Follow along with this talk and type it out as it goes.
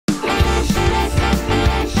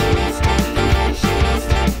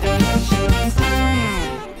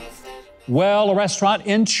Well, a restaurant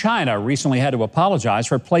in China recently had to apologize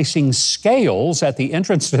for placing scales at the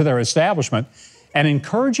entrance to their establishment and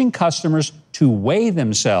encouraging customers to weigh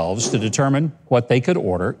themselves to determine what they could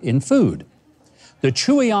order in food. The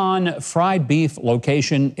Chuian fried beef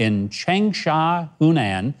location in Changsha,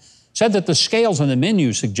 Hunan, said that the scales on the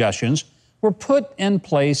menu suggestions were put in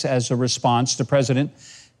place as a response to President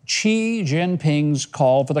Xi Jinping's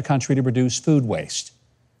call for the country to reduce food waste.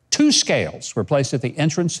 2 scales were placed at the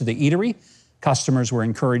entrance to the eatery. Customers were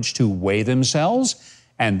encouraged to weigh themselves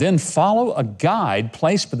and then follow a guide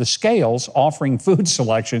placed for the scales offering food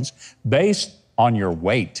selections based on your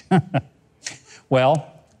weight.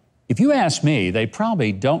 Well, if you ask me, they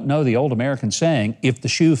probably don't know the old American saying, if the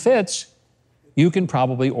shoe fits, you can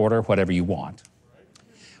probably order whatever you want.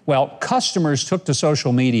 Well, customers took to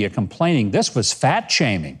social media complaining this was fat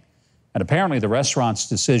shaming. And apparently the restaurant's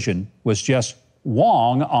decision was just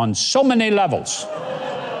wrong on so many levels.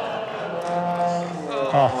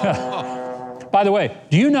 By the way,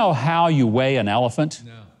 do you know how you weigh an elephant?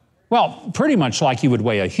 No. Well, pretty much like you would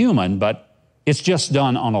weigh a human, but it's just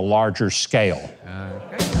done on a larger scale. I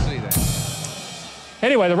can see that.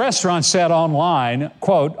 Anyway, the restaurant said online,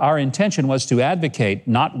 quote, "Our intention was to advocate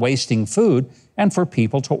not wasting food and for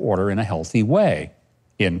people to order in a healthy way,"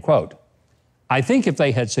 end quote. I think if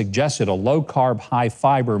they had suggested a low-carb,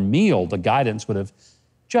 high-fiber meal, the guidance would have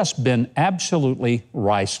just been absolutely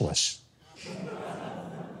riceless.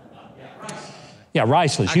 Yeah,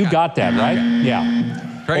 riceless. You got that, right?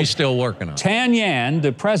 Yeah. Trey's still working on it. Tan Yan,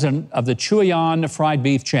 the president of the Chuian fried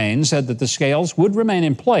beef chain, said that the scales would remain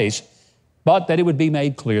in place, but that it would be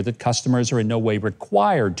made clear that customers are in no way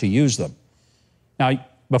required to use them. Now,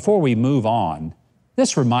 before we move on,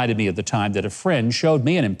 this reminded me of the time that a friend showed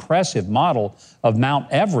me an impressive model of Mount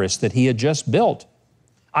Everest that he had just built.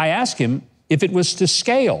 I asked him if it was to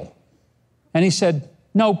scale, and he said,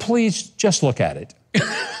 "No, please, just look at it."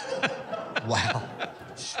 Wow.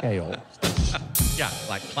 Scale. Yeah,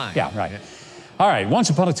 like climb. Yeah, right. All right, once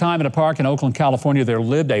upon a time in a park in Oakland, California, there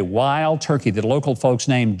lived a wild turkey that local folks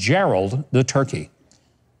named Gerald the turkey.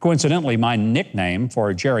 Coincidentally, my nickname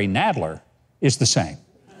for Jerry Nadler is the same.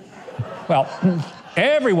 Well,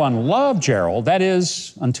 everyone loved Gerald, that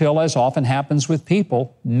is, until, as often happens with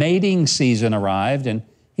people, mating season arrived and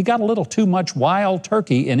he got a little too much wild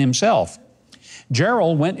turkey in himself.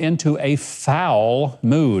 Gerald went into a foul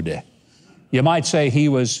mood. You might say he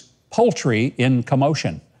was poultry in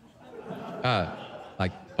commotion.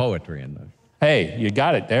 Like poetry in the... Hey, you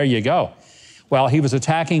got it. There you go. Well, he was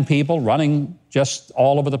attacking people, running just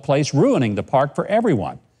all over the place, ruining the park for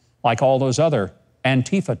everyone, like all those other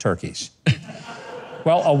Antifa turkeys.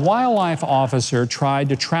 Well, a wildlife officer tried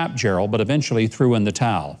to trap Gerald, but eventually threw in the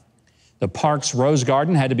towel. The park's rose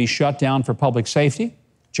garden had to be shut down for public safety.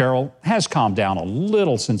 Gerald has calmed down a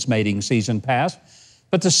little since mating season passed,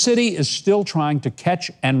 but the city is still trying to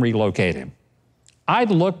catch and relocate him.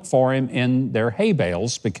 I'd look for him in their hay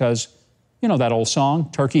bales because, you know that old song,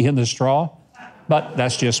 Turkey in the Straw? But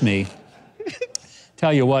that's just me.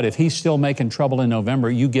 Tell you what, if he's still making trouble in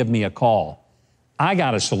November, you give me a call. I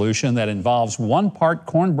got a solution that involves 1 part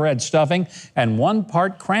cornbread stuffing and 1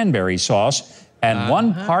 part cranberry sauce and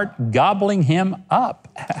 1 part gobbling him up.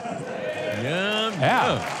 Yum,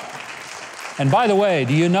 Yeah. yum. And by the way,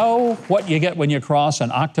 do you know what you get when you cross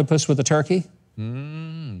an octopus with a turkey?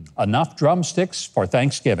 Enough drumsticks for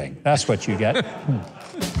Thanksgiving. That's what you get.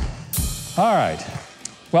 All right.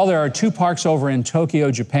 Well, there are 2 parks over in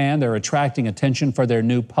Tokyo, Japan. They're attracting attention for their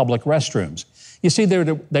new public restrooms. You see,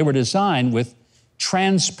 they were designed with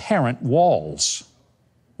transparent walls.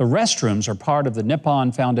 The restrooms are part of the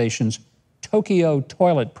Nippon Foundation's Tokyo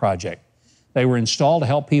Toilet Project. They were installed to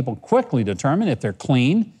help people quickly determine if they're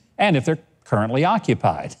clean and if they're currently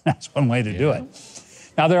occupied. That's one way to do it.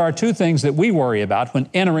 Now, there are 2 things that we worry about when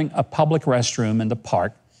entering a public restroom in the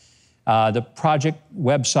park. The project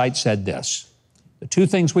website said this: the 2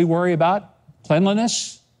 things we worry about,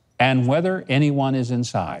 cleanliness and whether anyone is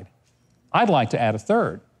inside. I'd like to add a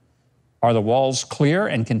third. Are the walls clear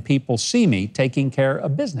and can people see me taking care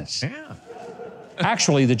of business? Yeah.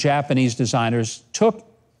 Actually, the Japanese designers took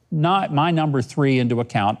my number 3 into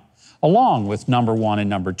account, along with number 1 and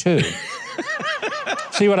number 2.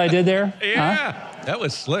 See what I did there? Yeah, huh? that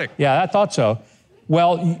was slick. Yeah, I thought so.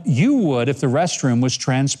 Well, you would if the restroom was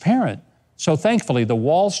transparent. So thankfully, the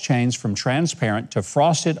walls changed from transparent to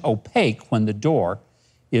frosted opaque when the door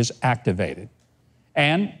is activated.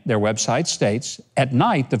 And their website states, at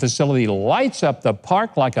night, the facility lights up the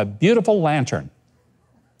park like a beautiful lantern.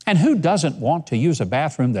 And who doesn't want to use a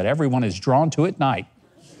bathroom that everyone is drawn to at night?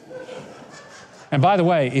 And by the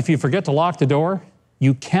way, if you forget to lock the door,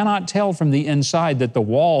 you cannot tell from the inside that the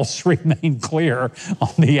walls remain clear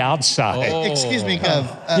on the outside. Oh. Excuse me,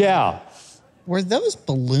 Gov. Yeah. Were those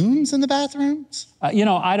balloons in the bathrooms? You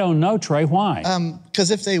know, I don't know, Trey. Why? Because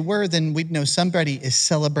if they were, then we'd know somebody is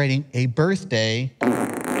celebrating a birthday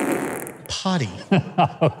potty.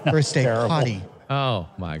 Birthday terrible. potty. Oh,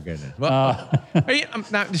 my goodness. Well,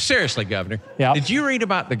 now, seriously, Governor, Yeah. did you read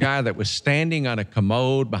about the guy that was standing on a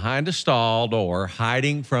commode behind a stall door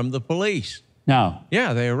hiding from the police? No.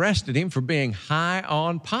 Yeah, they arrested him for being high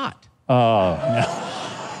on pot. Oh,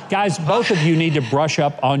 no. Guys, both of you need to brush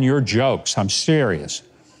up on your jokes. I'm serious.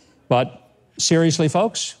 But seriously,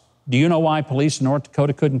 folks, do you know why police in North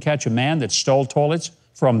Dakota couldn't catch a man that stole toilets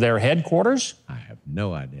from their headquarters? I have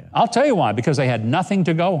no idea. I'll tell you why, because they had nothing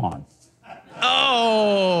to go on.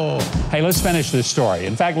 Oh! Hey, let's finish this story.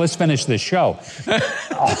 In fact, let's finish this show.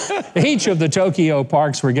 Each of the Tokyo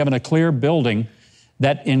parks were given a clear building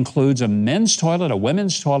that includes a men's toilet, a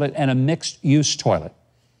women's toilet, and a mixed-use toilet.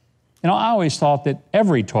 You know, I always thought that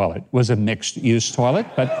every toilet was a mixed-use toilet,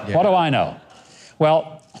 but what do I know?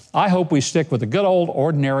 Well, I hope we stick with the good old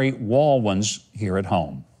ordinary wall ones here at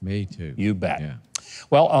home. Me too. You bet. Yeah.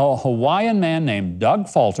 Well, a Hawaiian man named Doug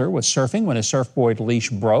Falter was surfing when his surfboard leash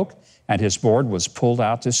broke and his board was pulled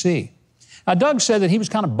out to sea. Now, Doug said that he was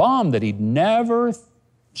kind of bummed that he'd never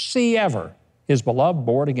see ever his beloved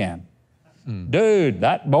board again. Dude,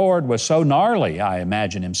 that board was so gnarly, I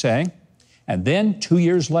imagine him saying. And then 2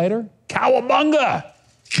 years later, cowabunga!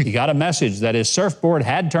 He got a message that his surfboard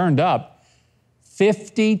had turned up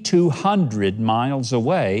 5,200 miles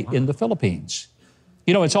away in the Philippines.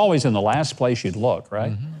 You know, it's always in the last place you'd look,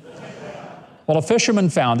 right? Well, a fisherman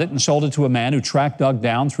found it and sold it to a man who tracked Doug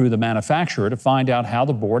down through the manufacturer to find out how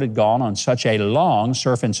the board had gone on such a long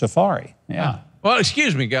surfing safari. Yeah. Well,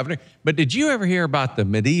 excuse me, Governor, but did you ever hear about the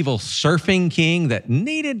medieval surfing king that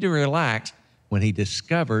needed to relax when he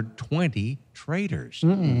discovered 20 traitors?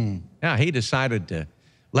 Now, he decided to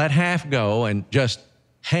let half go and just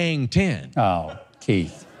hang 10. Oh,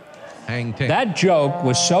 Keith. Hang 10. That joke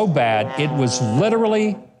was so bad, it was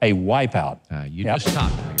literally a wipeout. You Yep. just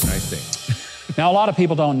topped me right there. Now, a lot of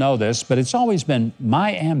people don't know this, but it's always been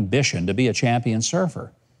my ambition to be a champion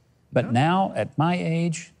surfer. But now, at my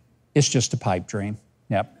age, it's just a pipe dream.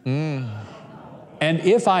 Yep. And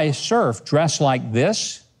if I surf dressed like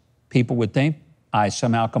this, people would think I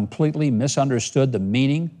somehow completely misunderstood the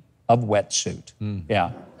meaning of wetsuit.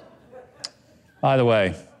 Yeah. By the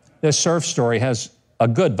way, this surf story has a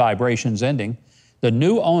good vibrations ending. The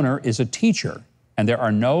new owner is a teacher, and there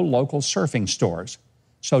are no local surfing stores.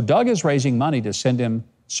 So Doug is raising money to send him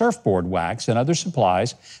surfboard wax and other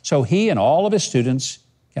supplies so he and all of his students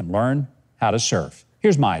can learn how to surf.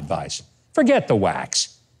 Here's my advice. Forget the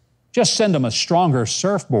wax. Just send them a stronger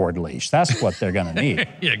surfboard leash. That's what they're going to need.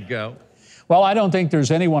 There you go. Well, I don't think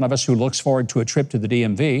there's any one of us who looks forward to a trip to the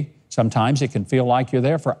DMV. Sometimes it can feel like you're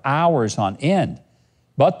there for hours on end.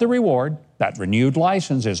 But the reward, that renewed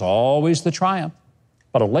license, is always the triumph.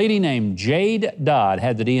 But a lady named Jade Dodd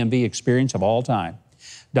had the DMV experience of all time.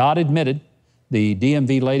 Dodd admitted the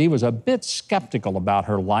DMV lady was a bit skeptical about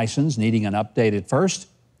her license needing an update at first.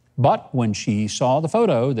 But when she saw the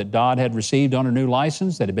photo that Dodd had received on her new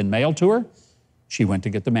license that had been mailed to her, she went to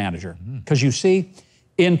get the manager. Because you see,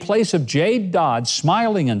 in place of Jade Dodd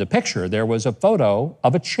smiling in the picture, there was a photo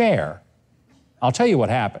of a chair. I'll tell you what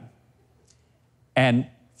happened. And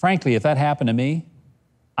frankly, if that happened to me,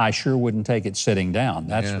 I sure wouldn't take it sitting down,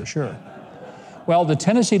 that's for sure. Well, the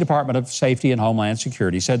Tennessee Department of Safety and Homeland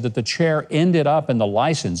Security said that the chair ended up in the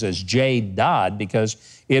license as Jade Dodd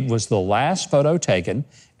because it was the last photo taken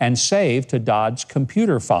and saved to Dodd's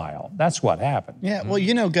computer file. That's what happened. Yeah, well,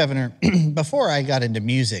 you know, Governor, before I got into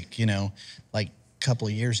music, you know, like a couple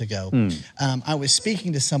of years ago, I was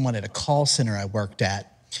speaking to someone at a call center I worked at.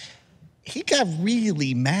 He got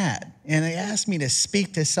really mad, and they asked me to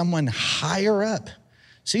speak to someone higher up.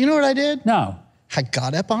 So you know what I did? No. I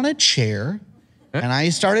got up on a chair, and I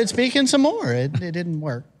started speaking some more. It didn't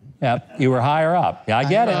work. Yeah, you were higher up. Yeah, I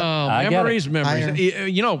get it. Oh, I get memories, it. memories.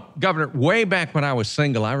 You know, Governor, way back when I was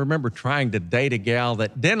single, I remember trying to date a gal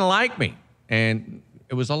that didn't like me. And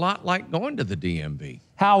it was a lot like going to the DMV.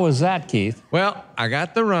 How was that, Keith? Well, I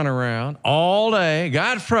got the runaround all day,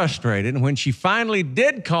 got frustrated, and when she finally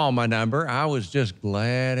did call my number, I was just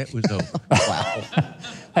glad it was over. Wow.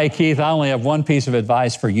 Hey, Keith, I only have one piece of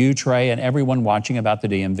advice for you, Trey, and everyone watching about the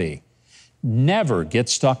DMV. Never get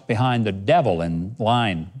stuck behind the devil in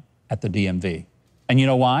line at the DMV. And you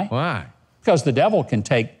know why? Why? Because the devil can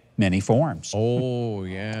take many forms. Oh,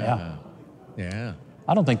 yeah. Yeah.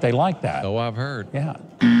 I don't think they like that. So I've heard. Yeah.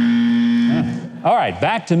 All right,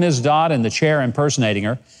 back to Ms. Dodd and the chair impersonating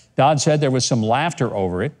her. Dodd said there was some laughter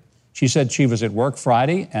over it. She said she was at work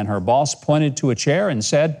Friday and her boss pointed to a chair and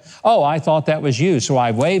said, "Oh, I thought that was you, so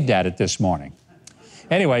I waved at it this morning."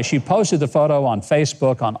 Anyway, she posted the photo on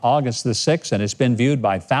Facebook on August the 6th, and it's been viewed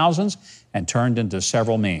by thousands and turned into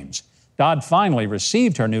several memes. Dodd finally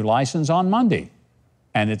received her new license on Monday,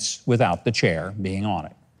 and it's without the chair being on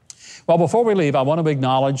it. Well, before we leave, I want to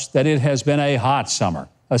acknowledge that it has been a hot summer,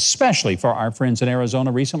 especially for our friends in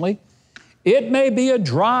Arizona recently. It may be a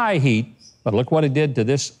dry heat, but look what it did to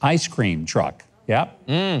this ice cream truck. Yep.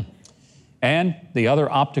 And the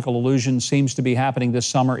other optical illusion seems to be happening this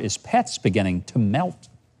summer is pets beginning to melt.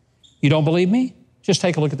 You don't believe me? Just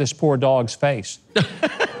take a look at this poor dog's face.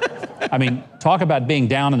 I mean, talk about being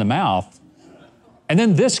down in the mouth. And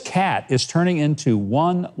then this cat is turning into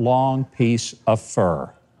one long piece of fur.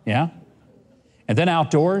 Yeah? And then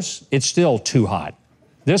outdoors, it's still too hot.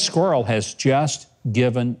 This squirrel has just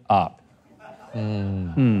given up.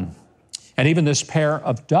 And even this pair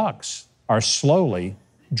of ducks are slowly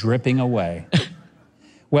dripping away.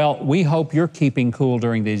 Well, we hope you're keeping cool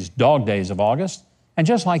during these dog days of August. And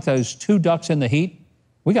just like those two ducks in the heat,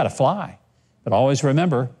 we got to fly. But always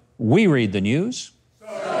remember, we read the news.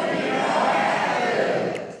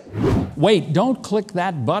 Wait, don't click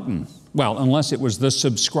that button. Well, unless it was the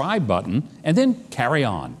subscribe button, and then carry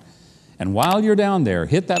on. And while you're down there,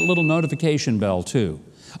 hit that little notification bell too.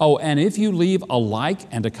 Oh, and if you leave a like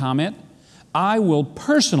and a comment, I will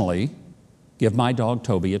personally give my dog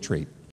Toby a treat.